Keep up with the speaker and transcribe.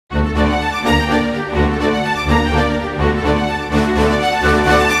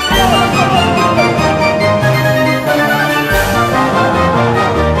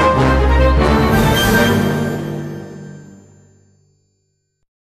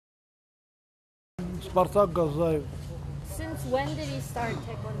Spartak Gazzaev. Since when did he start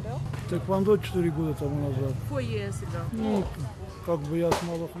Taekwondo? Taekwondo 4 года тому назад. 4 years ago. Ну, как бы я с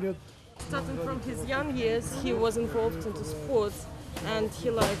малых лет. Starting from his young years, he was involved into sports and he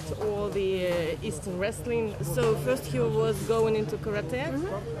liked all the Eastern wrestling. So first he was going into karate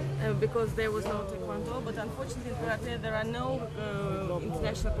because there was no taekwondo, but unfortunately in karate there are no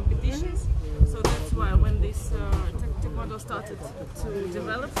international competitions. So that's why when this taekwondo started to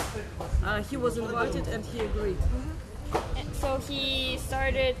develop, he was invited and he agreed. So he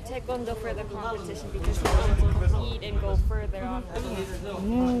started Taekwondo for the competition because he wanted to compete and go further on.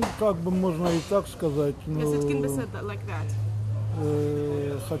 Ну, как бы можно и так сказать, но Yes, it can be said that like that.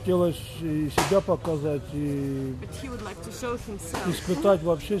 Хотелось и себя показать, и But he would like to show himself. испытать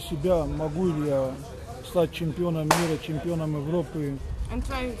вообще себя, могу ли я стать чемпионом мира, чемпионом Европы. And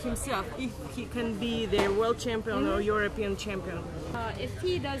try himself if he can be the world champion or European champion. If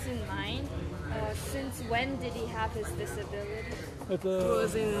he doesn't mind, since when did he have his disability? It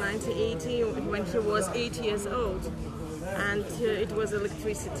was in 1980 when he was 8 years old, and it was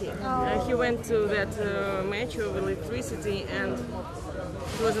electricity. He went to that match of electricity and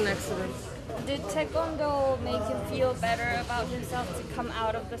it was an accident. Did Taekwondo make him feel better about himself to come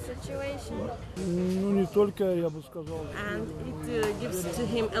out of the situation? Ну, не только, я бы сказал. And it gives to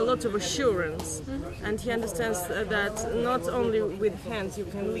him a lot of assurance, and he understands that not only with hands you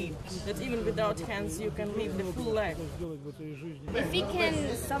can lead, that even without hands you can live the full life. If he can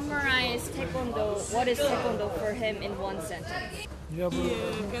summarize Taekwondo, what is Taekwondo for him in one sentence? He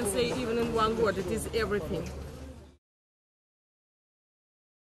can say even in one word, it is everything.